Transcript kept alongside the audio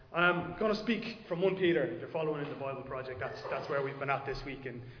I'm going to speak from 1 Peter. If you're following in the Bible Project, that's where we've been at this week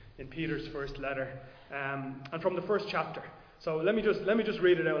in Peter's first letter, and from the first chapter. So let me just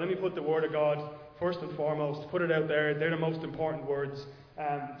read it out. Let me put the Word of God first and foremost. Put it out there. They're the most important words.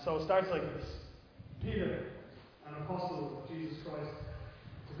 So it starts like this: Peter, an apostle of Jesus Christ,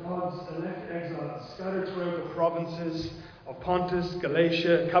 to God's elect exiles scattered throughout the provinces of Pontus,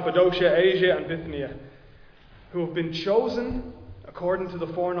 Galatia, Cappadocia, Asia, and Bithynia, who have been chosen according to the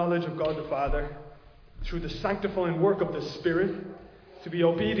foreknowledge of God the Father, through the sanctifying work of the Spirit, to be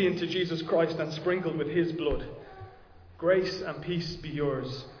obedient to Jesus Christ and sprinkled with His blood. Grace and peace be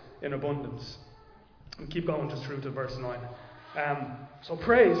yours in abundance. And keep going just through to verse 9. So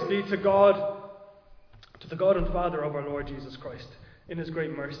praise be to God, to the God and Father of our Lord Jesus Christ. In His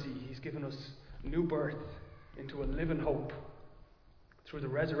great mercy, He's given us new birth into a living hope through the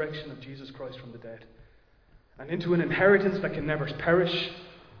resurrection of Jesus Christ from the dead, and into an inheritance that can never perish,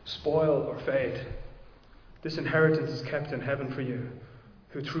 spoil, or fade. This inheritance is kept in heaven for you,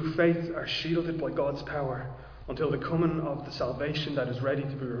 who through faith are shielded by God's power until the coming of the salvation that is ready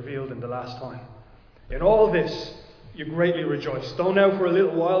to be revealed in the last time. In all this you greatly rejoice, though now for a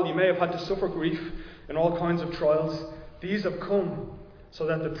little while you may have had to suffer grief in all kinds of trials. These have come so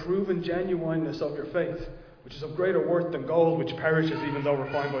that the proven genuineness of your faith, which is of greater worth than gold which perishes even though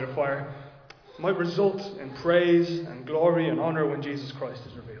refined by the fire, might result in praise and glory and honour when Jesus Christ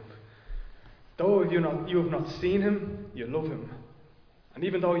is revealed. Though you have not seen Him, you love Him. And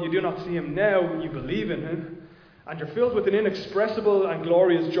even though you do not see Him now, you believe in Him, and you're filled with an inexpressible and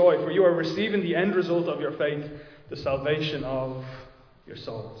glorious joy, for you are receiving the end result of your faith, the salvation of your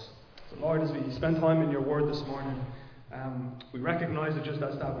souls. So Lord, as we spend time in your word this morning, we recognise it just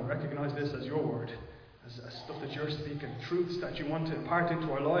as that. We recognise this as your word, as stuff that you're speaking, truths that you want to impart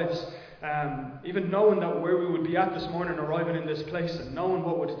into our lives. Even knowing that where we would be at this morning, arriving in this place, and knowing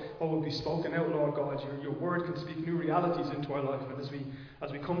what would be spoken out, Lord God, your word can speak new realities into our life. And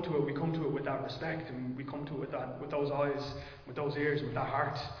as we come to it, we come to it with that respect, and we come to it with those eyes, with those ears, with that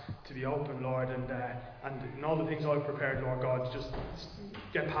heart to be open, Lord. And in all the things I've prepared, Lord God, just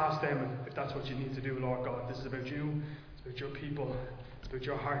get past them if that's what you need to do, Lord God. This is about you. It's about your people. It's about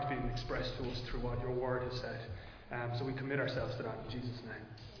your heart being expressed to us through what your word has said. So we commit ourselves to that in Jesus' name.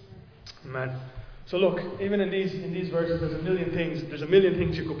 Amen. So look, even in these verses, there's a million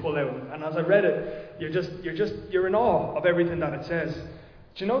things you could pull out. And as I read it, you're in awe of everything that it says.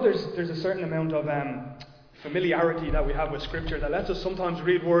 Do you know there's a certain amount of familiarity that we have with Scripture that lets us sometimes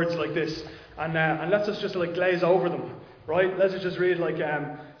read words like this and lets us just like glaze over them, right? Let's just read like,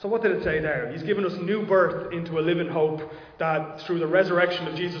 so what did it say there? He's given us new birth into a living hope that through the resurrection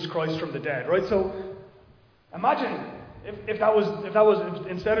of Jesus Christ from the dead, right? So imagine if that was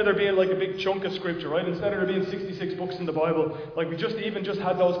instead of there being like a big chunk of Scripture, right? Instead of there being 66 books in the Bible, like we just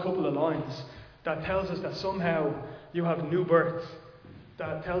had those couple of lines that tells us that somehow you have new birth,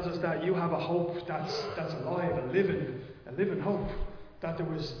 that tells us that you have a hope that's alive, a living hope, that there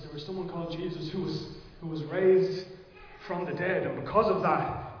was someone called Jesus who was raised from the dead, and because of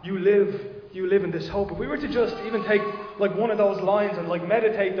that you live in this hope. If we were to just even take like one of those lines and like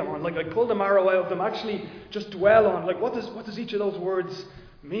meditate them on, like pull the marrow out of them, actually just dwell on like what does each of those words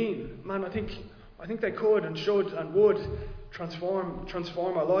mean? Man, I think they could and should and would transform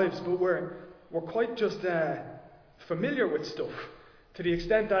our lives, but we're quite just familiar with stuff to the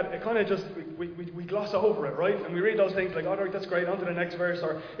extent that it kind of just we gloss over it, right? And we read those things like, oh, right, that's great, on to the next verse.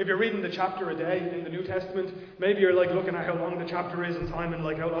 Or if you're reading the chapter a day in the New Testament, maybe you're like looking at how long the chapter is in time and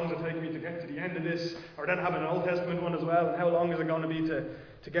like how long does it take me to get to the end of this, or then having an Old Testament one as well, and how long is it going to be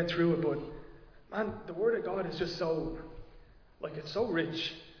to get through it. But man, the Word of God is just so, like, it's so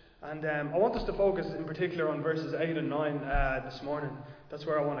rich. And I want us to focus in particular on verses 8 and 9 this morning. That's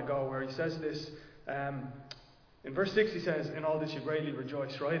where I want to go, where he says this. In verse 6 he says, in all this you greatly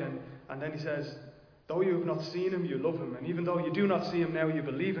rejoice, right? And then he says, though you have not seen Him, you love Him. And even though you do not see Him now, you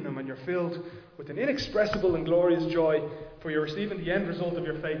believe in Him, and you're filled with an inexpressible and glorious joy, for you're receiving the end result of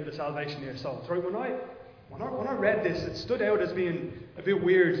your faith, the salvation of your souls. Right? When I read this, it stood out as being a bit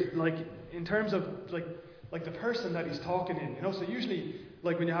weird, like in terms of like the person that he's talking in, you know. So usually,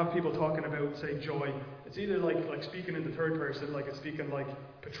 like when you have people talking about, say, joy, it's either like speaking in the third person, like it's speaking like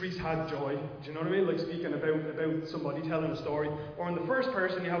Patrice had joy, do you know what I mean? Like speaking about somebody telling a story. Or in the first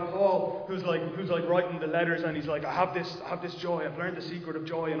person, you have Paul, who's like writing the letters, and he's like, I have this joy. I've learned the secret of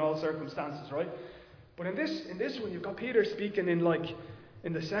joy in all circumstances, right? But in this one, you've got Peter speaking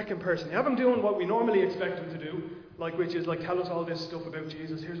in the second person. You have him doing what we normally expect him to do, like which is like tell us all this stuff about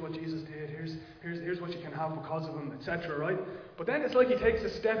Jesus. Here's what Jesus did. Here's what you can have because of him, etc. Right? But then it's like he takes a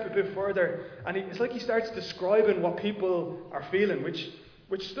step a bit further, and it's like he starts describing what people are feeling, which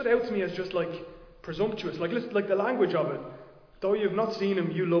which stood out to me as just like presumptuous, like the language of it. Though you've not seen him,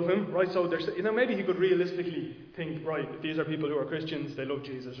 you love him, right? So there's, maybe he could realistically think, right, these are people who are Christians, they love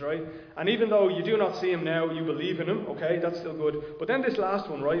Jesus, right? And even though you do not see him now, you believe in him, okay, that's still good. But then this last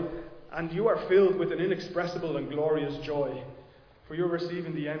one, right? And you are filled with an inexpressible and glorious joy, for you're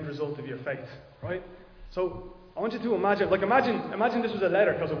receiving the end result of your faith, right? So I want you to imagine this was a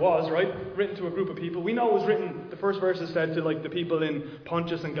letter, because it was, right? Written to a group of people. We know it was written, the first verse is said to like the people in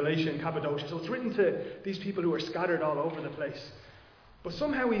Pontus and Galatia and Cappadocia. So it's written to these people who are scattered all over the place. But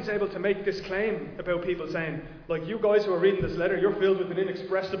somehow he's able to make this claim about people saying, like, you guys who are reading this letter, you're filled with an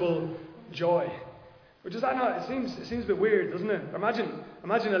inexpressible joy. Which is that not, it seems a bit weird, doesn't it? Imagine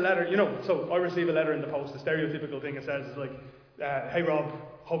a letter, so I receive a letter in the post, the stereotypical thing it says is like, hey Rob,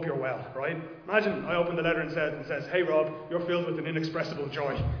 hope you're well, right? Imagine I open the letter and says, hey Rob, you're filled with an inexpressible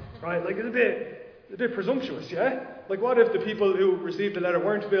joy, right? Like, it's a bit presumptuous, yeah? Like, what if the people who received the letter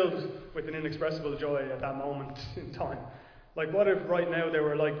weren't filled with an inexpressible joy at that moment in time? Like, what if right now they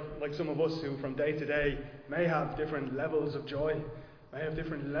were like some of us who from day to day may have different levels of joy, may have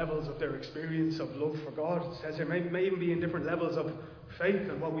different levels of their experience of love for God. It says here, may even be in different levels of faith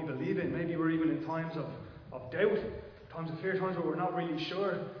and what we believe in. Maybe we're even in times of doubt, times of fear, times where we're not really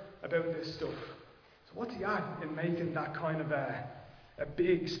sure about this stuff. So what's he at in making that kind of a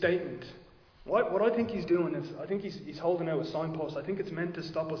big statement? What I think he's doing is, I think he's holding out a signpost. I think it's meant to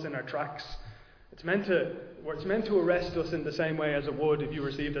stop us in our tracks. It's meant to arrest us in the same way as it would if you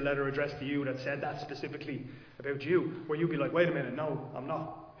received a letter addressed to you that said that specifically about you, where you'd be like, wait a minute, no, I'm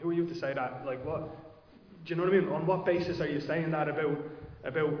not. Who are you to say that? Like, what? Do you know what I mean? On what basis are you saying that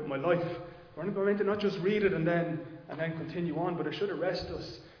about my life? We're meant to not just read it and then continue on, but it should arrest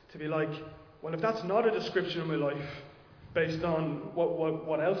us to be like, well, if that's not a description of my life based on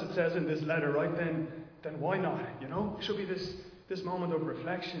what else it says in this letter, right? Then why not? It should be this moment of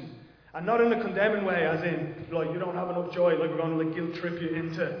reflection. And not in a condemning way, as in, like, you don't have enough joy, like we're going to like guilt trip you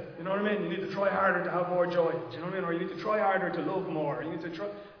into, you know what I mean? You need to try harder to have more joy, do you know what I mean? Or you need to try harder to love more, you need to try,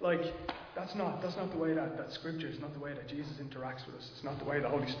 like, that's not the way that Scripture, it's not the way that Jesus interacts with us, it's not the way the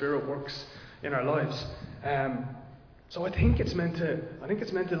Holy Spirit works in our lives. So I think it's meant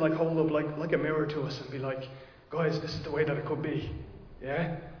to like hold up like a mirror to us and be like, guys, this is the way that it could be,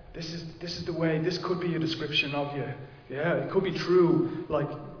 yeah? This is the way, this could be a description of you, yeah? It could be true, like,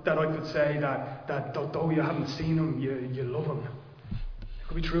 that I could say that though you haven't seen him, you love him. It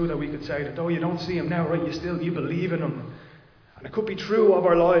could be true that we could say that though you don't see him now, right, you believe in him. And it could be true of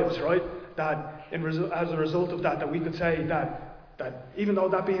our lives, right, that as a result of that we could say that even though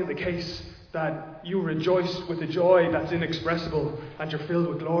that being the case, that you rejoice with a joy that's inexpressible and you're filled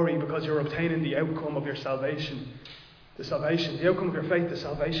with glory because you're obtaining the outcome of your salvation. The outcome of your faith, the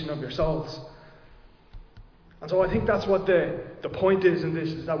salvation of your souls. And so I think that's what the point is in this,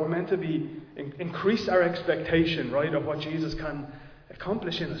 is that we're meant to increase our expectation, right, of what Jesus can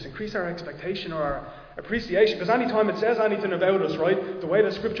accomplish in us. Increase our expectation or our appreciation. Because anytime it says anything about us, right, the way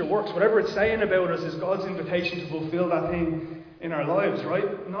that Scripture works, whatever it's saying about us is God's invitation to fulfill that thing in our lives,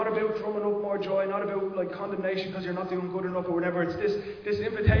 right? Not about drumming up more joy, not about like condemnation because you're not doing good enough or whatever. It's this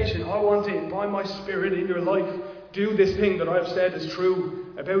invitation. I want it by my Spirit in your life. Do this thing that I've said is true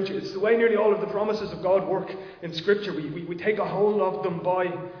about you. It's the way nearly all of the promises of God work in Scripture. We take a hold of them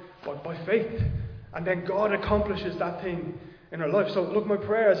by faith, and then God accomplishes that thing in our life. So look, my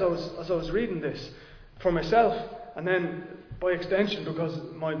prayer as I was reading this for myself, and then by extension, because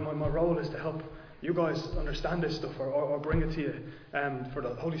my role is to help you guys understand this stuff or bring it to you, for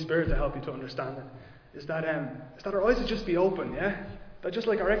the Holy Spirit to help you to understand it, is that our eyes would just be open, yeah? That just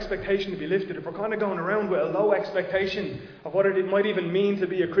like our expectation to be lifted. If we're kind of going around with a low expectation of what it might even mean to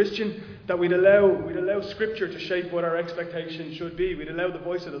be a Christian, that we'd allow Scripture to shape what our expectation should be. We'd allow the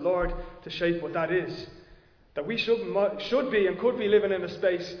voice of the Lord to shape what that is. That we should be and could be living in a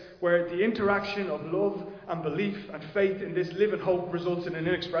space where the interaction of love and belief and faith in this living hope results in an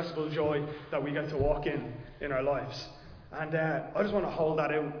inexpressible joy that we get to walk in our lives. And I just want to hold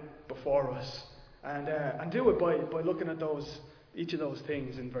that out before us and do it by looking at each of those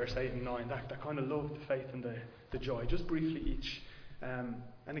things in verse 8 and 9, that kind of love, the faith and the joy, just briefly each.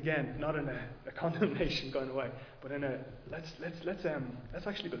 And again, not in a condemnation kind of way, but in a let's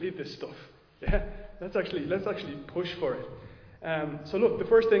actually believe this stuff. Yeah, let's actually push for it. So look, the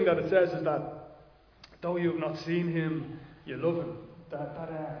first thing that it says is that though you have not seen him, you love him.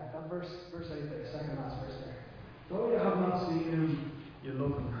 That verse 8, the second last verse there. Though you have not seen him, you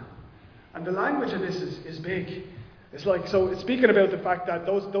love him. And the language of this is big. It's like, so it's speaking about the fact that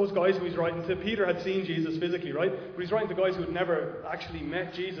those guys who he's writing to, Peter had seen Jesus physically, right? But he's writing to guys who had never actually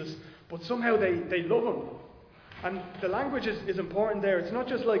met Jesus, but somehow they love him. And the language is important there. It's not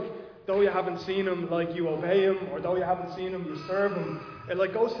just like, though you haven't seen him, like you obey him, or though you haven't seen him, you serve him. It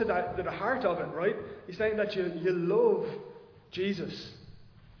like goes to the heart of it, right? He's saying that you love Jesus.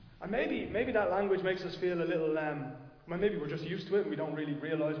 And maybe that language makes us feel a little, well, maybe we're just used to it and we don't really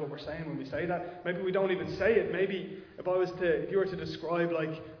realise what we're saying when we say that. Maybe we don't even say it. Maybe if you were to describe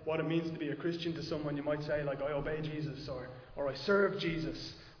like what it means to be a Christian to someone, you might say like, I obey Jesus, or I serve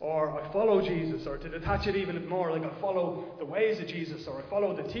Jesus, or I follow Jesus, or to detach it even more, like I follow the ways of Jesus, or I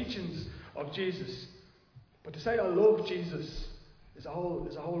follow the teachings of Jesus. But to say I love Jesus is a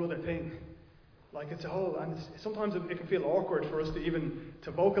whole other thing. Like it's a whole, and sometimes it can feel awkward for us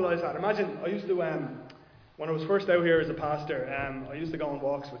to vocalise that. Imagine, I used to, when I was first out here as a pastor, I used to go on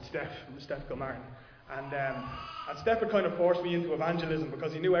walks with Steph Gilmartin. And Steph would kind of force me into evangelism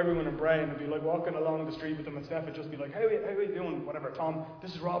because he knew everyone in Bray, and I'd be like walking along the street with him, and Steph would just be like, how are you doing? Whatever, Tom,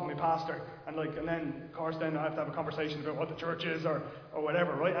 this is Rob, my pastor. And then, of course, then I have to have a conversation about what the church is or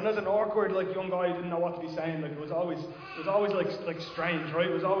whatever, right? And as an awkward, like, young guy, I didn't know what to be saying. Like, it was always like strange, right?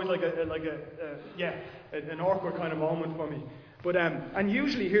 It was always like an awkward kind of moment for me. But and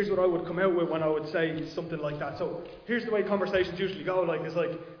usually here's what I would come out with when I would say something like that. So here's the way conversations usually go. Like it's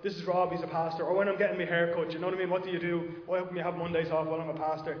like, this is Rob, he's a pastor. Or when I'm getting my hair cut, you know what I mean? What do you do? Why help me have Mondays off while I'm a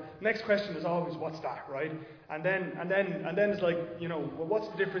pastor? Next question is always, what's that, right? And then it's like, you know, well, what's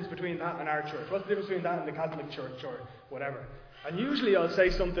the difference between that and our church? What's the difference between that and the Catholic Church or whatever? And usually I'll say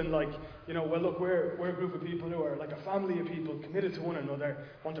something like, you know, well look, we're a group of people who are like a family of people committed to one another,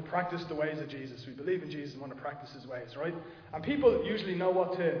 want to practice the ways of Jesus. We believe in Jesus and want to practice his ways, right? And people usually know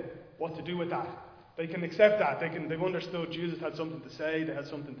what to do with that. They can accept that. They've understood Jesus had something to say, they had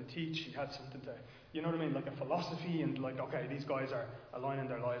something to teach, he had something to, you know what I mean, like a philosophy, and like, okay, these guys are aligning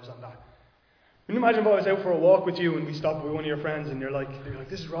their lives on that. Can you imagine if I was out for a walk with you and we stopped with one of your friends and they're like,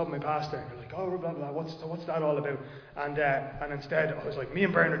 this is Rob, my pastor. And you're like, oh, blah, blah, what's that all about? And instead, I was like, me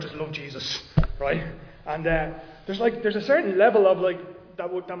and Bernard just love Jesus, right? And there's a certain level of like,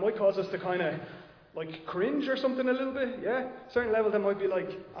 that might cause us to kind of like cringe or something a little bit, yeah? A certain level that might be like,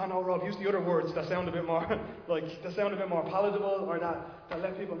 oh no, Rob, use the other words that sound a bit more, palatable, or that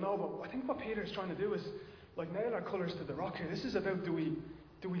let people know. But I think what Peter's trying to do is like nail our colours to the rock here. This is about, do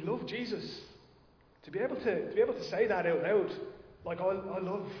we love Jesus? To be able to say that out loud, like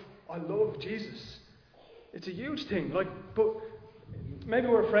I love Jesus. It's a huge thing. Like, but maybe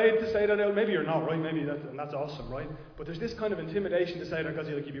we're afraid to say that out. Maybe you're not, right? Maybe that's awesome, right? But there's this kind of intimidation to say that because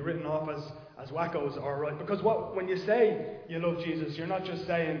you'd be written off as wackos, or right? Because when you say you love Jesus, you're not just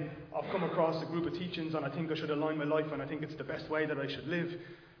saying I've come across a group of teachings and I think I should align my life and I think it's the best way that I should live.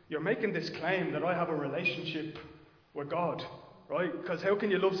 You're making this claim that I have a relationship with God, right? Because how can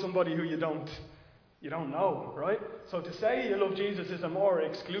you love somebody who you don't know, right? So to say you love Jesus is a more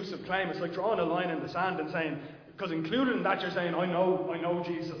exclusive claim. It's like drawing a line in the sand and saying, because included in that you're saying, I know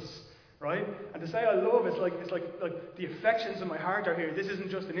Jesus, right? And to say I love, it's like the affections in my heart are here. This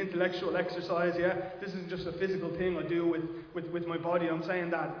isn't just an intellectual exercise, yeah? This isn't just a physical thing I do with my body. I'm saying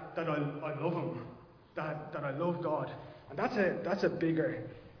that I love him, that I love God. And that's a bigger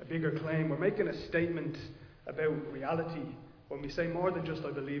claim. We're making a statement about reality when we say more than just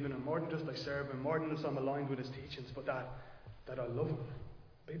I believe in him, more than just I serve him, more than just I'm aligned with his teachings, but that I love him.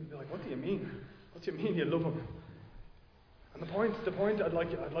 People be like, what do you mean? What do you mean you love him? And the point I'd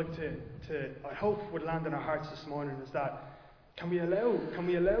like to I hope would land in our hearts this morning is that can we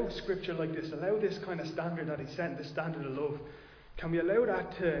allow scripture like this, allow this kind of standard that he set, this standard of love, can we allow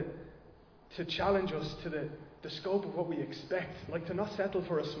that to challenge us to the scope of what we expect, like to not settle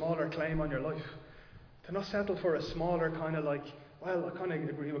for a smaller claim on your life. To not settle for a smaller kind of like, well, I kind of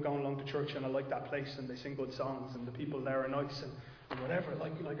agree with going along to church and I like that place and they sing good songs and the people there are nice and whatever.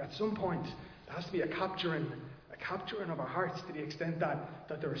 Like at some point, there has to be a capturing of our hearts to the extent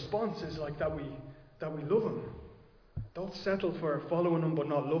that the response is like that we love him. Don't settle for following him but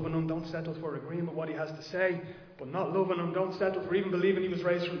not loving him. Don't settle for agreeing with what he has to say but not loving him. Don't settle for even believing he was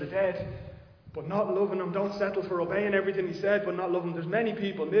raised from the dead but not loving him. Don't settle for obeying everything he said but not loving him. There's many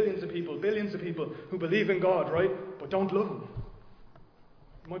people, millions of people, billions of people who believe in God, right? But don't love him.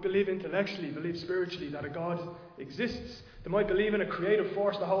 They might believe intellectually, believe spiritually that a God exists. They might believe in a creative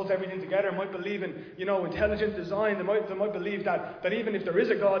force that holds everything together. They might believe in, intelligent design. They might believe that even if there is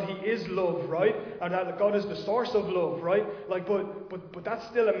a God, he is love, right? And that God is the source of love, right? Like, but that's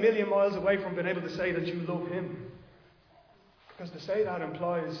still a million miles away from being able to say that you love him. Because to say that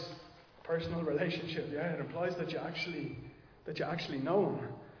implies personal relationship, yeah, it implies that you actually know him.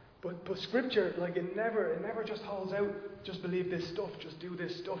 But scripture, like it never just holds out, just believe this stuff, just do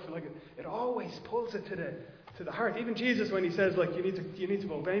this stuff. Like it always pulls it to to the heart. Even Jesus, when he says, like, you need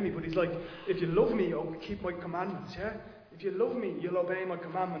to obey me, but he's like, if you love me, keep my commandments, yeah? If you love me, you'll obey my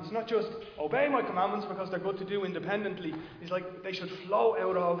commandments. Not just obey my commandments because they're good to do independently. He's like, they should flow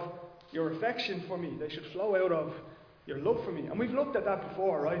out of your affection for me. They should flow out of your love for me. And we've looked at that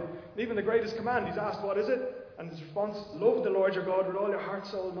before, right? Even the greatest command, he's asked, what is it? And his response, love the Lord your God with all your heart,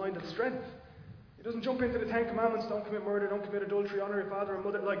 soul, mind, and strength. He doesn't jump into the 10 commandments, don't commit murder, don't commit adultery, honour your father and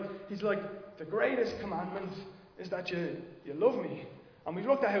mother. Like, he's like, the greatest commandment is that you love me. And we've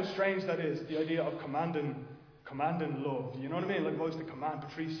looked at how strange that is, the idea of commanding love. You know what I mean? Like, what's the command?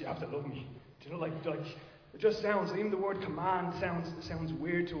 Patrice, you have to love me. Do you know, like it just sounds, even the word command sounds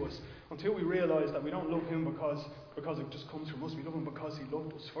weird to us until we realise that we don't love him because it just comes from us. We love him because he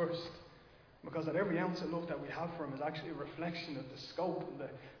loved us first. Because that every ounce of love that we have for him is actually a reflection of the scope and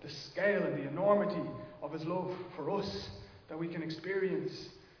the scale and the enormity of his love for us that we can experience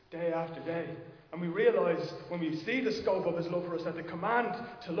day after day. And we realise when we see the scope of his love for us that the command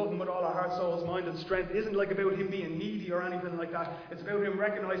to love him with all our heart, soul, mind and strength isn't like about him being needy or anything like that. It's about him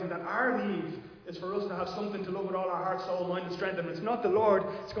recognising that our need is for us to have something to love with all our heart, soul, mind and strength. And it's not the Lord,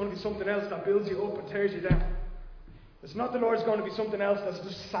 it's going to be something else that builds you up and tears you down. It's not the Lord's going to be something else that's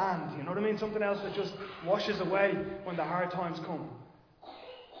just sand, you know what I mean? Something else that just washes away when the hard times come.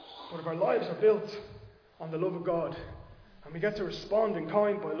 But if our lives are built on the love of God, and we get to respond in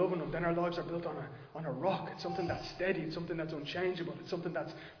kind by loving him, then our lives are built on a rock. It's something that's steady, it's something that's unchangeable, it's something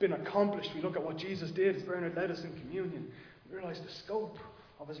that's been accomplished. We look at what Jesus did, as Bernard led us in communion. We realise the scope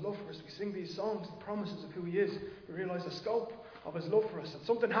of his love for us. We sing these songs, the promises of who he is. We realise the scope of his love for us. And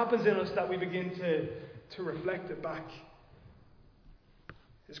something happens in us that we begin to reflect it back.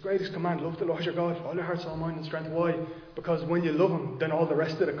 His greatest command, love the Lord your God, all your heart, soul, mind and strength. Why? Because when you love him, then all the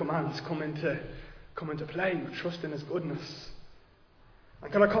rest of the commands come into play. You trust in his goodness.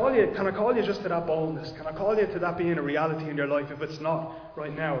 And can I call you just to that boldness? Can I call you to that being a reality in your life if it's not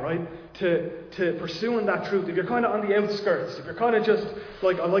right now, right? To pursuing that truth. If you're kind of on the outskirts, if you're kind of just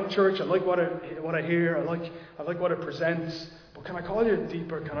like, I like church, I like what I hear, I like what it presents, but can I call you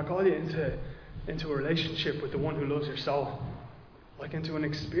deeper? Can I call you into a relationship with the one who loves your soul? Like into an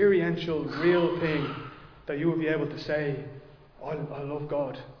experiential, real thing that you will be able to say, I love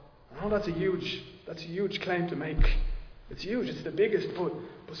God. I know that's a huge claim to make. It's huge, it's the biggest, but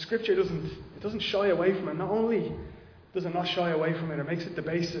Scripture doesn't shy away from it. Not only does it not shy away from it, it makes it the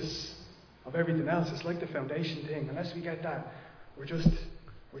basis of everything else. It's like the foundation thing. Unless we get that, we're just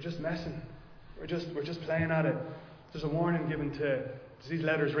messing. We're just playing at it. There's a warning given to these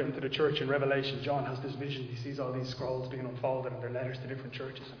letters written to the church in Revelation. John has this vision. He sees all these scrolls being unfolded and they're letters to different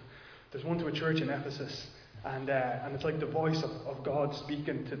churches. And there's one to a church in Ephesus, and it's like the voice of God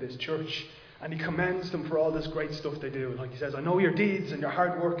speaking to this church. And he commends them for all this great stuff they do. Like he says, I know your deeds and your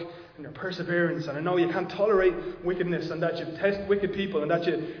hard work and your perseverance, and I know you can't tolerate wickedness, and that you've tested wicked people, and that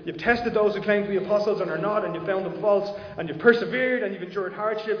you've tested those who claim to be apostles and are not, and you found them false, and you've persevered, and you've endured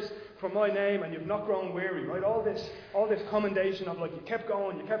hardships for my name, and you've not grown weary, right? All this commendation of like, you kept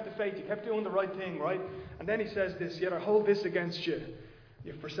going, you kept the faith, you kept doing the right thing, right? And then he says this, yet I hold this against you.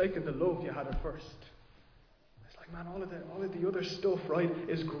 You've forsaken the love you had at first. Man, all of the other stuff, right,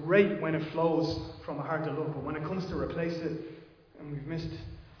 is great when it flows from a heart of love, but when it comes to replace it, and we've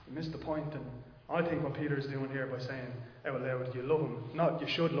missed the point. And I think what Peter's doing here by saying out loud, you love him, not you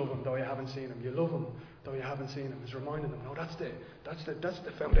should love him though you haven't seen him. You love him though you haven't seen him. Is reminding them, no, that's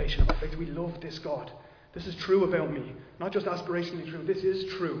the foundation of our faith. We love this God. This is true about me. Not just aspirationally true. This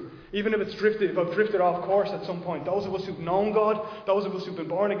is true. Even if I've drifted off course at some point, those of us who've known God, those of us who've been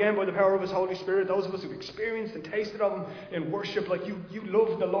born again by the power of his Holy Spirit, those of us who've experienced and tasted of him in worship, like you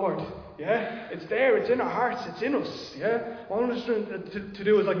love the Lord. Yeah? It's there, it's in our hearts, it's in us. Yeah? All I'm just trying to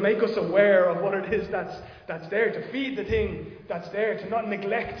do is like make us aware of what it is that's there, to feed the thing that's there, to not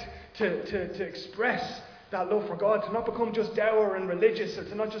neglect to express that love for God, to not become just dour and religious, or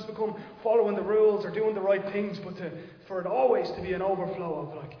to not just become following the rules or doing the right things, but for it always to be an overflow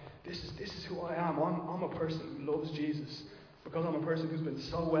of like, this is who I am. I'm a person who loves Jesus, because I'm a person who's been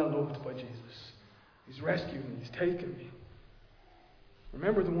so well loved by Jesus. He's rescued me, he's taken me.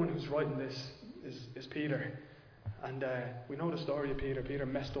 Remember, the one who's writing this is Peter. And we know the story of Peter. Peter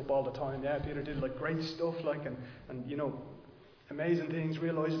messed up all the time. Yeah, Peter did like great stuff, like and you know, amazing things,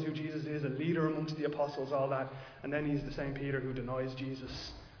 realizes who Jesus is, a leader amongst the apostles, all that. And then he's the same Peter who denies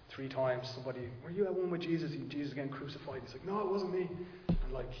Jesus 3 times. Somebody, were you at one with Jesus? Jesus again crucified. He's like, no, it wasn't me.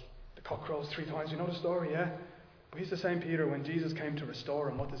 And like, the cock crows 3 times. You know the story, yeah? But he's the same Peter. When Jesus came to restore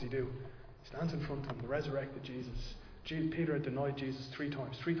him, what does he do? He stands in front of him, the resurrected Jesus. Peter had denied Jesus 3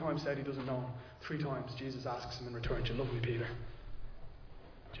 times. 3 times said he doesn't know him. 3 times Jesus asks him in return, do you love me, Peter?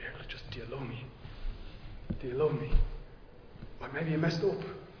 Do you love me? Do you love me? Like maybe you messed up.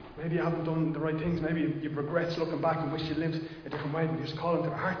 Maybe you haven't done the right things. Maybe you've regrets looking back and wish you lived a different way. But you just call into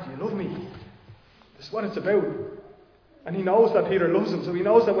the heart, do you love me? This is what it's about. And he knows that Peter loves him. So he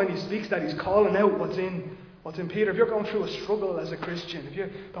knows that when he speaks that, he's calling out what's in Peter. If you're going through a struggle as a Christian, if you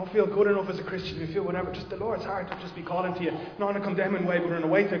don't feel good enough as a Christian, if you feel whatever, just the Lord's heart will just be calling to you. Not in a condemning way, but in a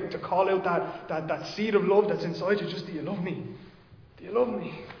way to call out that seed of love that's inside you. Just, do you love me? Do you love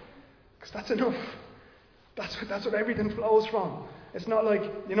me? Because that's enough. That's what everything flows from. It's not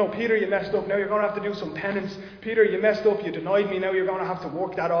like, Peter, you messed up, now you're going to have to do some penance. Peter, you messed up, you denied me, now you're going to have to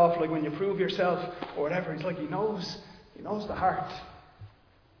work that off, like when you prove yourself or whatever. It's like he knows the heart.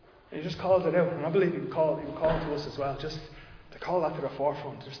 And he just calls it out. And I believe he would call to us as well, just to call that to the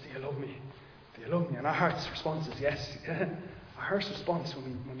forefront. Just, do you love me? Do you love me? And our heart's response is yes. Our heart's response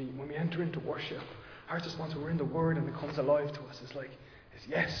when we enter into worship, our heart's response when we're in the Word and it comes alive to us is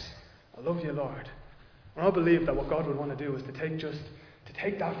yes, I love you, Lord. And I believe that what God would want to do is to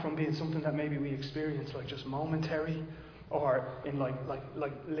take that from being something that maybe we experience like just momentary or in like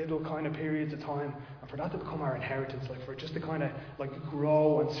little kind of periods of time, and for that to become our inheritance, like for it just to kind of like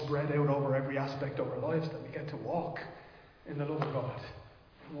grow and spread out over every aspect of our lives, that we get to walk in the love of God.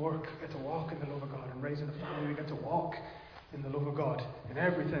 In work, we get to walk in the love of God. In raising a family, we get to walk in the love of God. In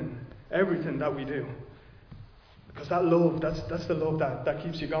everything that we do. Because that love, that's the love that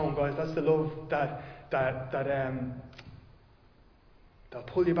keeps you going, guys. That's the love that'll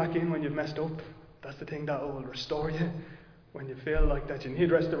pull you back in when you've messed up. That's the thing that will restore you when you feel like that you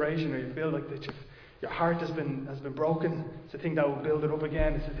need restoration, or you feel like that your heart has been broken. It's the thing that will build it up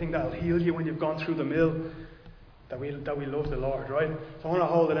again. It's the thing that will heal you when you've gone through the mill. That we love the Lord, right? So I want to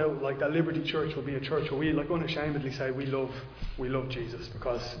hold it out like that. Liberty Church will be a church where we like unashamedly say we love Jesus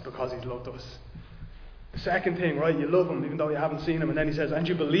because He's loved us. The second thing, right, you love Him even though you haven't seen Him, and then He says, and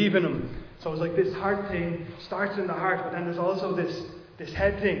you believe in Him. So it's like this heart thing starts in the heart, but then there's also this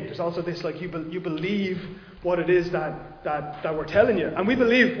head thing. There's also this like you believe what it is that we're telling you, and we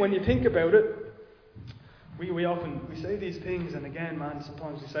believe when you think about it. We often say these things, and again, man,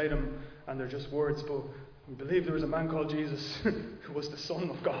 sometimes we say them and they're just words, but we believe there was a man called Jesus who was the Son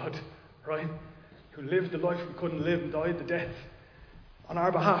of God, right? Who lived the life we couldn't live and died the death on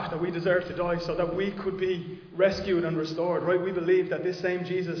our behalf that we deserve to die so that we could be rescued and restored, right? We believe that this same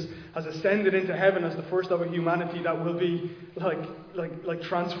Jesus has ascended into heaven as the first of a humanity that will be like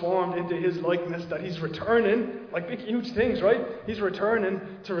transformed into His likeness, that He's returning, like big huge things, right? He's returning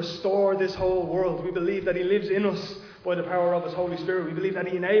to restore this whole world. We believe that He lives in us by the power of His Holy Spirit. We believe that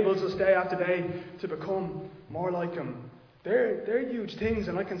He enables us day after day to become more like Him. They're huge things,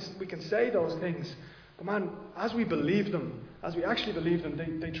 and we can say those things. But man, as we believe them, as we actually believe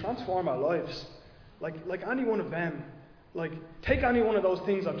them, they transform our lives. Like any one of them. Like, take any one of those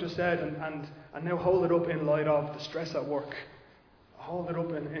things I've just said and now hold it up in light of the stress at work. Hold it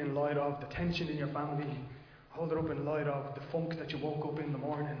up in light of the tension in your family. Hold it up in light of the funk that you woke up in the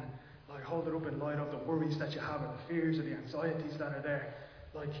morning. Like, hold it up in light of the worries that you have, or the fears or the anxieties that are there.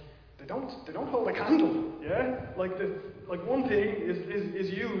 Like, they don't hold a candle, yeah? Like one thing is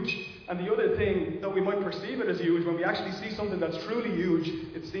huge, and the other thing, though we might perceive it as huge, when we actually see something that's truly huge,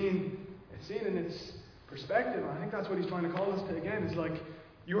 it's seen in its perspective. And I think that's what He's trying to call us to again. It's like,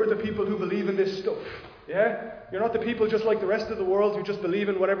 you're the people who believe in this stuff, yeah? You're not the people just like the rest of the world who just believe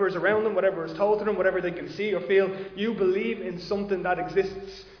in whatever is around them, whatever is told to them, whatever they can see or feel. You believe in something that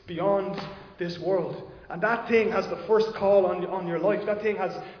exists beyond this world. And that thing has the first call on your life. That thing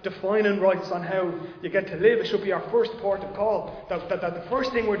has defining rights on how you get to live. It should be our first port of call. That the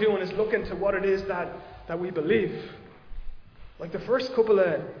first thing we're doing is looking to what it is that we believe. Like the first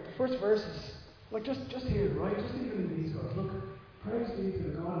verses, like just here, right? Just even in these guys. Look, praise be to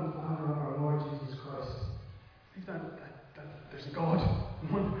the God and Father of our Lord Jesus Christ. I think that there's a God,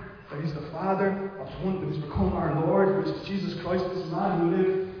 one, that He's the Father of one that has become our Lord, which is Jesus Christ, this man who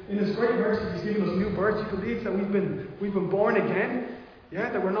lived. In His great mercy, He's given us new birth. He believes that we've been born again. Yeah,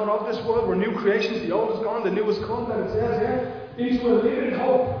 that we're not of this world. We're new creations. The old is gone, the new has come. That it says here, into a living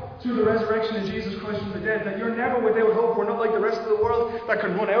hope through the resurrection of Jesus Christ from the dead. That you're never without hope. We're not like the rest of the world that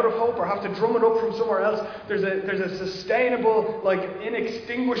can run out of hope or have to drum it up from somewhere else. There's a sustainable, like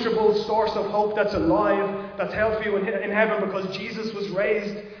inextinguishable source of hope that's alive, that's held for you in heaven because Jesus was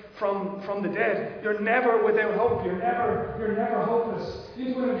raised from the dead. You're never without hope. You're never hopeless.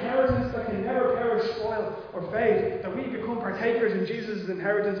 Into an inheritance that can never perish, spoil, or fade. That we become partakers in Jesus'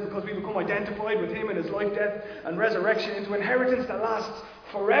 inheritance because we become identified with Him in His life, death, and resurrection. Into inheritance that lasts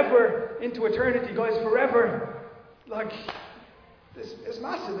forever, into eternity, guys, forever. Like, it's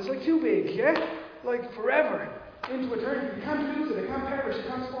massive. It's like too big, yeah? Like forever. into eternity. You can't lose it. It can't perish. It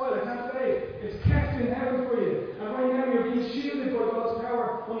can't spoil. It can't fade. It's kept in heaven for you. And right now you're being shielded by God's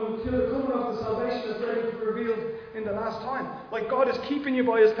power until the coming of the salvation that's ready to be revealed in the last time. Like God is keeping you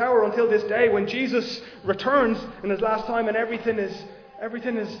by His power until this day when Jesus returns in His last time and everything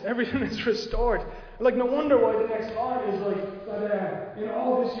is restored. Like no wonder why the next line is like that. In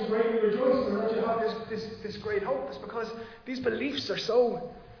all this you greatly rejoice, and that you have this great hope. It's because these beliefs are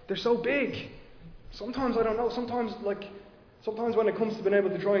so big. Sometimes I don't know. Sometimes when it comes to being able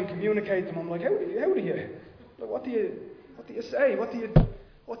to try and communicate them, I'm like, how do you? Like, what do you say? What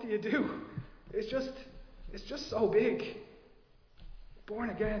do you do? It's just so big.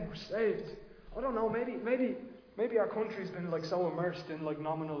 Born again, we're saved. I don't know. Maybe our country's been like so immersed in like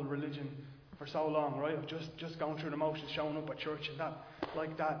nominal religion for so long, right? Of just going through the motions, showing up at church and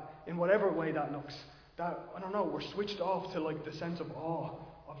that, in whatever way that looks. That, I don't know, we're switched off to like the sense of awe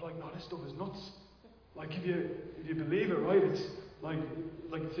of like, no, this stuff is nuts. Like if you believe it, right? It's like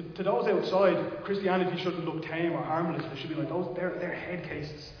to those outside, Christianity shouldn't look tame or harmless. They should be like they're head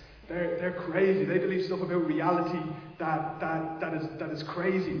cases. They're crazy. They believe stuff about reality that is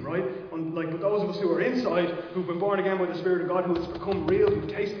crazy, right? But those of us who are inside, who've been born again by the Spirit of God, who has become real, who've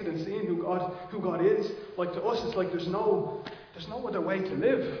tasted and seen who God is, like to us, it's like there's no other way to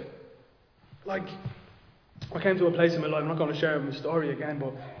live. Like, I came to a place in my life, I'm not going to share my story again,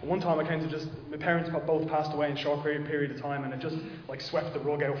 but one time I came to my parents got both passed away in a short period of time, and it just like swept the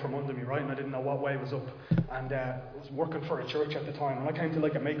rug out from under me, right? And I didn't know what way was up. And I was working for a church at the time, and I came to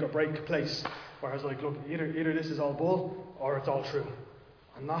like a make or break place where I was like, look, either this is all bull or it's all true.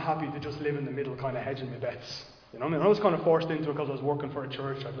 I'm not happy to just live in the middle, kind of hedging my bets. You know what I mean? I was kind of forced into it because I was working for a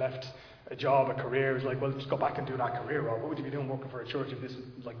church. I'd left a job, a career. It was like, well, just go back and do that career, Rob. What would you be doing working for a church if this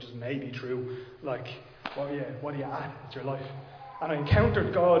was like just maybe true? Like, what are you at? It's your life. And I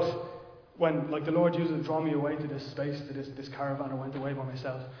encountered God when, like, the Lord used it to draw me away to this space, to this caravan. I went away by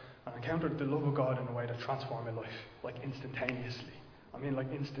myself, and I encountered the love of God in a way that transformed my life, like instantaneously. I mean,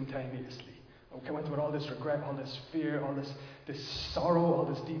 like instantaneously. I went with all this regret, all this fear, all this sorrow, all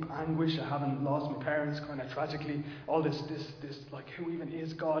this deep anguish of having lost my parents kind of tragically, all this like, who even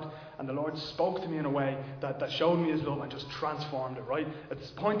is God? And the Lord spoke to me in a way that showed me His love and just transformed it, right? At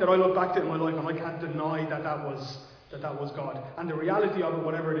this point that I look back to in my life, and I can't deny that was God. And the reality of it,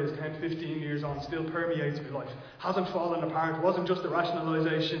 whatever it is, 10, 15 years on, still permeates my life. Hasn't fallen apart. It wasn't just a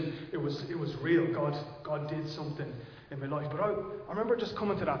rationalization. It was real. God did something in my life. But I remember just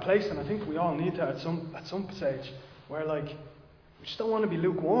coming to that place, and I think we all need to at some stage, where like we just don't want to be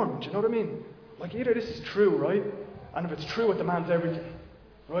lukewarm. Do you know what I mean? Like, either this is true, right? And if it's true, it demands everything,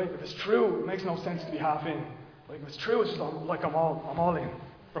 right? If it's true, it makes no sense to be half in. Like, if it's true, it's just like I'm all in,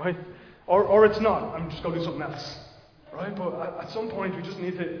 right? Or it's not. I'm just going to do something else, right? But at some point, we just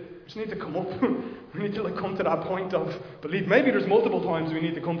need to come up. We need to like come to that point of belief. Maybe there's multiple times we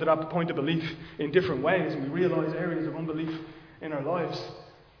need to come to that point of belief in different ways, and we realize areas of unbelief in our lives.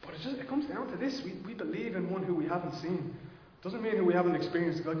 But it comes down to this: we believe in one who we haven't seen. Doesn't mean who we haven't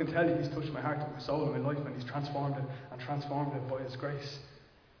experienced. I can tell you, He's touched my heart and my soul and my life, and He's transformed it by His grace.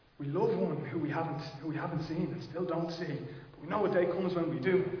 We love one who we haven't seen and still don't see. But we know a day comes when we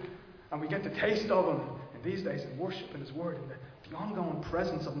do, and we get the taste of Him in these days in worship and His Word, and the ongoing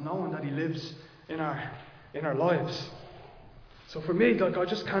presence of knowing that He lives in our lives. So for me, like, I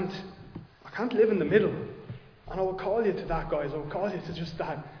can't live in the middle. And I will call you to that, guys. I will call you to just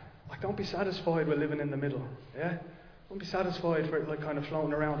that. Like, don't be satisfied with living in the middle. Yeah? Don't be satisfied for like kind of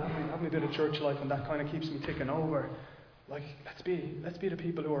floating around, having a bit of church life, and that kind of keeps me ticking over. Like, let's be the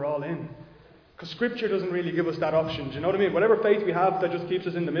people who are all in. Because Scripture doesn't really give us that option. Do you know what I mean? Whatever faith we have that just keeps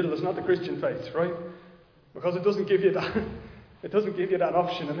us in the middle, it's not the Christian faith, right? Because it doesn't give you that. It doesn't give you that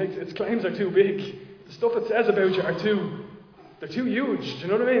option. Its claims are too big. The stuff it says about you they're too huge. Do you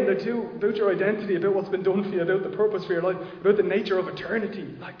know what I mean? They're too about your identity, about what's been done for you, about the purpose for your life, about the nature of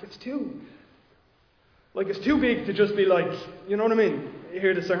eternity. Like, it's too big to just be like, you know what I mean?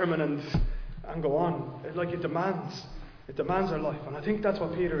 Hear the sermon and go on. It demands our life. And I think that's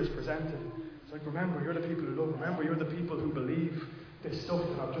what Peter is presenting. It's like, remember, you're the people who love. Remember, you're the people who believe this stuff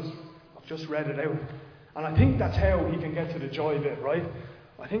that I've just read it out. And I think that's how he can get to the joy bit, right?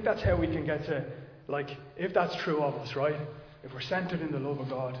 I think that's how we can get to, like, if that's true of us, right? If we're centered in the love of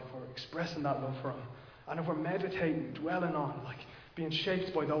God, if we're expressing that love for Him, and if we're meditating, dwelling on, like, being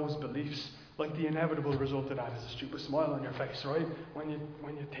shaped by those beliefs, like, the inevitable result of that is a stupid smile on your face, right? When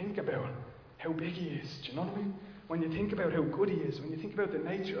you think about how big He is, do you know what I mean? When you think about how good He is, when you think about the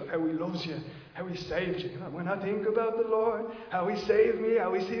nature of how He loves you, how He saved you. When I think about the Lord, how He saved me,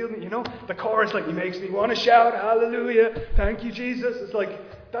 how He's healed me, the chorus, like, He makes me want to shout, hallelujah, thank you, Jesus. It's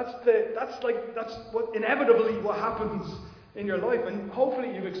like, that's what inevitably what happens in your life, and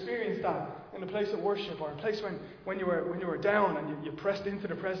hopefully you've experienced that in a place of worship, or a place when you were down and you pressed into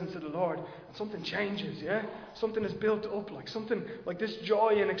the presence of the Lord, and something changes, yeah? Something is built up, like something like this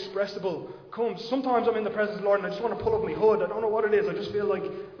joy inexpressible comes. Sometimes I'm in the presence of the Lord and I just want to pull up my hood. I don't know what it is. I just feel like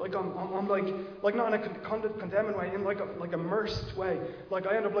I'm like not in a condemning way, in like immersed way. Like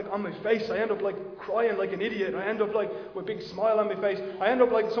I end up like on my face. I end up like crying like an idiot. I end up like with a big smile on my face. I end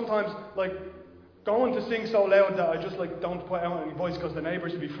up like sometimes like going to sing so loud that I just like don't put out any voice because the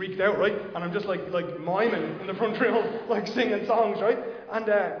neighbours will be freaked out, right? And I'm just like miming in the front room, like singing songs, right? And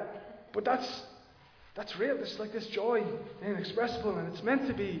but that's real. It's like this joy inexpressible, and it's meant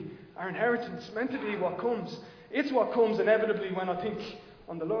to be our inheritance. It's meant to be what comes. It's what comes inevitably when I think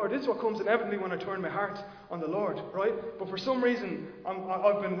on the Lord. It's what comes inevitably when I turn my heart on the Lord, right? But for some reason,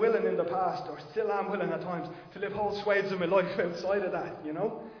 I've been willing in the past, or still am willing at times, to live whole swathes of my life outside of that, you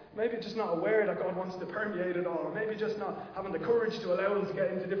know? Maybe just not aware that God wants to permeate it all, or maybe just not having the courage to allow Him to get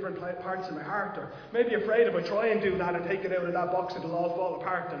into different parts of my heart, or maybe afraid if I try and do that and take it out of that box, it'll all fall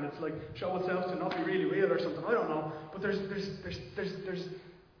apart and it's like show itself to not be really real or something. I don't know. But there's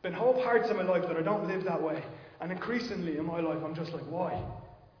been whole parts of my life that I don't live that way, and increasingly in my life I'm just like, why?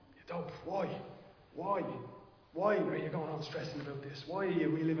 You dope. Why are you going on stressing about this? Why are you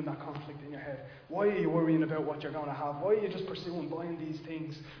reliving that conflict in your head? Why are you worrying about what you're going to have? Why are you just pursuing buying these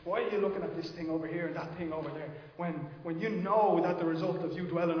things? Why are you looking at this thing over here and that thing over there? When you know that the result of you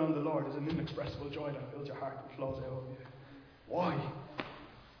dwelling on the Lord is an inexpressible joy that fills your heart and flows out of you. Why?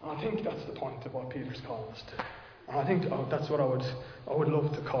 And I think that's the point of what Peter's calling us to. And I think that's what I would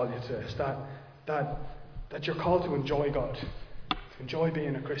love to call you to, is that you're called to enjoy God, to enjoy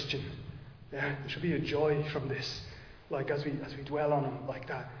being a Christian. Yeah, there should be a joy from this, like as we dwell on Him like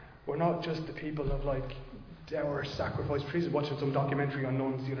that. We're not just the people of like dour sacrifice. Please, watching some documentary on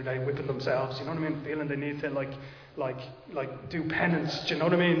nuns the other day, whipping themselves. You know what I mean? Feeling they need to like do penance. Do you know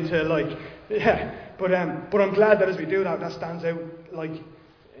what I mean? To like, yeah. But I'm glad that as we do that, that stands out like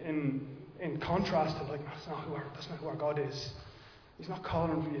in contrast to like that's not who our God is. He's not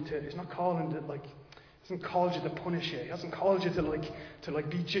calling for you to. He's not calling to like. He hasn't called you to punish you. He hasn't called you to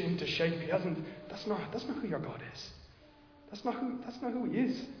beat you into shape. He hasn't. That's not who your God is. That's not who He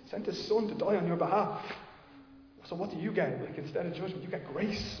is. He sent His Son to die on your behalf. So what do you get? Like instead of judgment, you get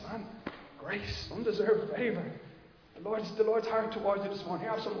grace, man. Grace, undeserved favour. The Lord's heart towards you this morning.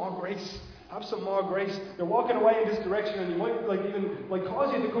 Have some more grace. Have some more grace. You're walking away in this direction, and He might even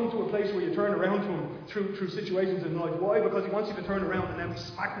cause you to come to a place where you turn around to Him through situations in life. Why? Because He wants you to turn around and then be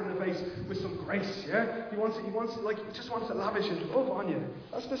smacked in the face with some grace. Yeah, He just wants to lavish His love on you.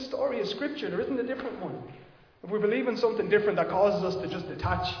 That's the story of Scripture. There isn't a different one. If we believe in something different that causes us to just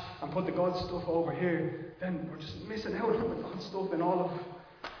detach and put the God stuff over here, then we're just missing out on the God stuff in all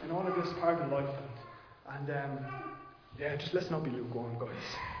of this part of life. And just let's not be lukewarm, guys.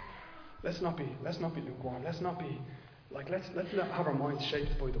 Let's not be lukewarm. Let's not be like let's have our minds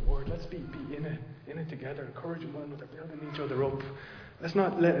shaped by the Word. Let's be in it together, encouraging one another, building each other up. Let's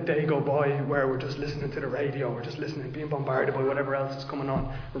not let a day go by where we're just listening to the radio, we're just listening, being bombarded by whatever else is coming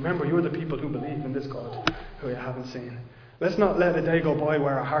on. Remember, you're the people who believe in this God who you haven't seen. Let's not let a day go by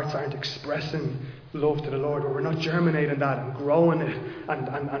where our hearts aren't expressing love to the Lord, where we're not germinating that and growing it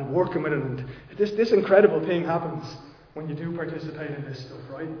and working with it. And this incredible thing happens when you do participate in this stuff,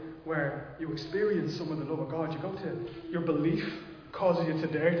 right? Where you experience some of the love of God. You go to your belief causes you to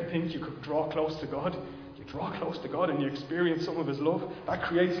dare to think you could draw close to God. You draw close to God and you experience some of His love. That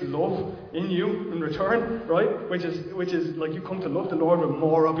creates love in you in return, right? Which is like you come to love the Lord with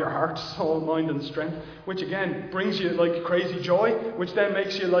more of your heart, soul, mind, and strength. Which again brings you like crazy joy. Which then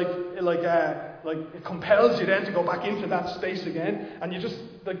makes you like it compels you then to go back into that space again, and you just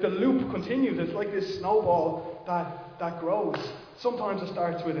like the loop continues. It's like this snowball that grows. Sometimes it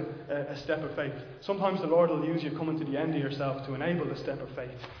starts with a step of faith. Sometimes the Lord will use you coming to the end of yourself to enable the step of faith.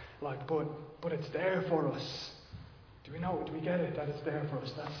 But it's there for us. Do we know? Do we get it? That it's there for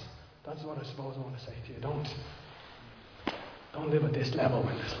us. That's what I suppose I want to say to you. Don't live at this level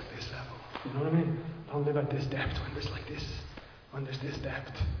when there's like this level. You know what I mean? Don't live at this depth when there's like this. When there's this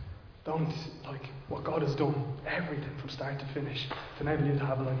depth. Don't, like, what God has done, everything from start to finish, to enable you to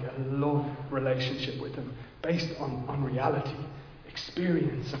have like a love relationship with Him, based on reality,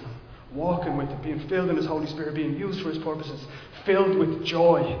 experience, and walking with Him, being filled in His Holy Spirit, being used for His purposes, filled with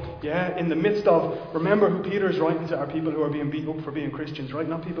joy, yeah, in the midst of, remember who Peter is writing to are people who are being beat up for being Christians, right?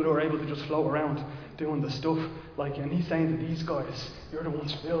 Not people who are able to just float around doing the stuff, like, and he's saying to these guys, you're the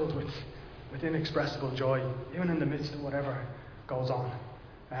ones filled with inexpressible joy, even in the midst of whatever goes on.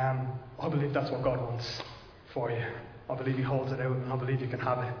 I believe that's what God wants for you. I believe he holds it out, and I believe you can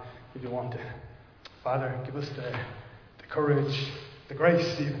have it if you want it. Father, give us the courage, the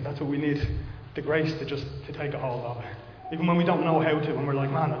grace even, that's what we need, the grace to take a hold of it. Even when we don't know how to, when we're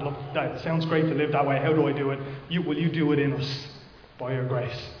like, man, I'd love that, it sounds great to live that way, how do I do it? Will you do it in us by your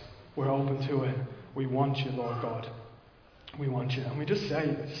grace? We're open to it. We want you, Lord God. We want you. And we just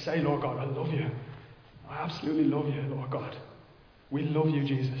say, Lord God, I love you. I absolutely love you, Lord God. We love you,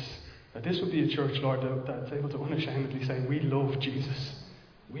 Jesus. That this would be a church, Lord, that's able to unashamedly say, we love Jesus.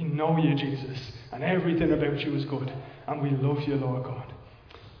 We know you, Jesus. And everything about you is good. And we love you, Lord God.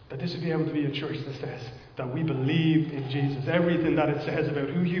 That this would be able to be a church that says that we believe in Jesus. Everything that it says about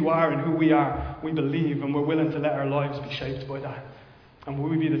who you are and who we are, we believe, and we're willing to let our lives be shaped by that. And will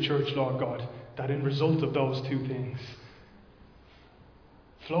we be the church, Lord God, that in result of those two things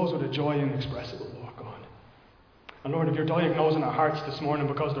flows with a joy inexpressible, Lord God. And Lord, if you're diagnosing our hearts this morning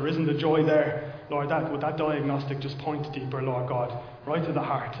because there isn't a joy there, Lord, would that diagnostic just point deeper, Lord God, right to the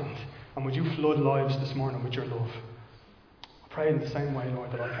heart, and would you flood lives this morning with your love? I pray in the same way,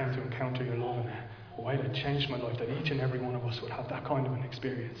 Lord, that I came to encounter your love in a way that changed my life, that each and every one of us would have that kind of an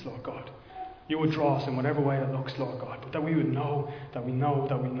experience, Lord God. You would draw us in whatever way it looks, Lord God, but that we would know that we're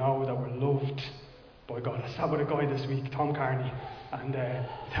loved by God. I sat with a guy this week, Tom Carney, and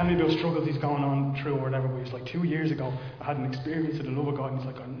telling me about struggles he's going on through or whatever. It was like 2 years ago, I had an experience of the love of God, and he's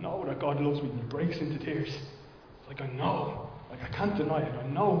like, I know that God loves me, and he breaks into tears. It's like, I know, like I can't deny it, I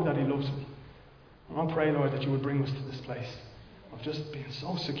know that he loves me. And I pray, Lord, that you would bring us to this place of just being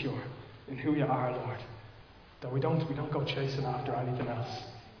so secure in who you are, Lord, that we don't go chasing after anything else.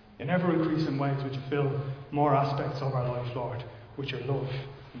 In ever increasing ways, would you fill more aspects of our life, Lord, with your love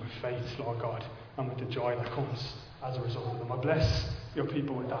and with faith, Lord God, and with the joy that comes as a result of them. I bless your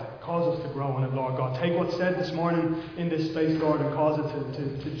people with that. Cause us to grow in it, Lord God. Take what's said this morning in this space, Lord, and cause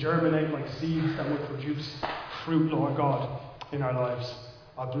it to germinate like seeds that will produce fruit, Lord God, in our lives.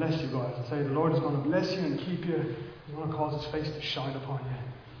 I bless you, guys. I say the Lord is going to bless you and keep you. He's going to cause his face to shine upon you.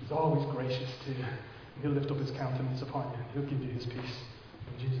 He's always gracious to you. And he'll lift up his countenance upon you. He'll give you his peace.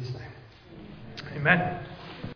 In Jesus' name. Amen.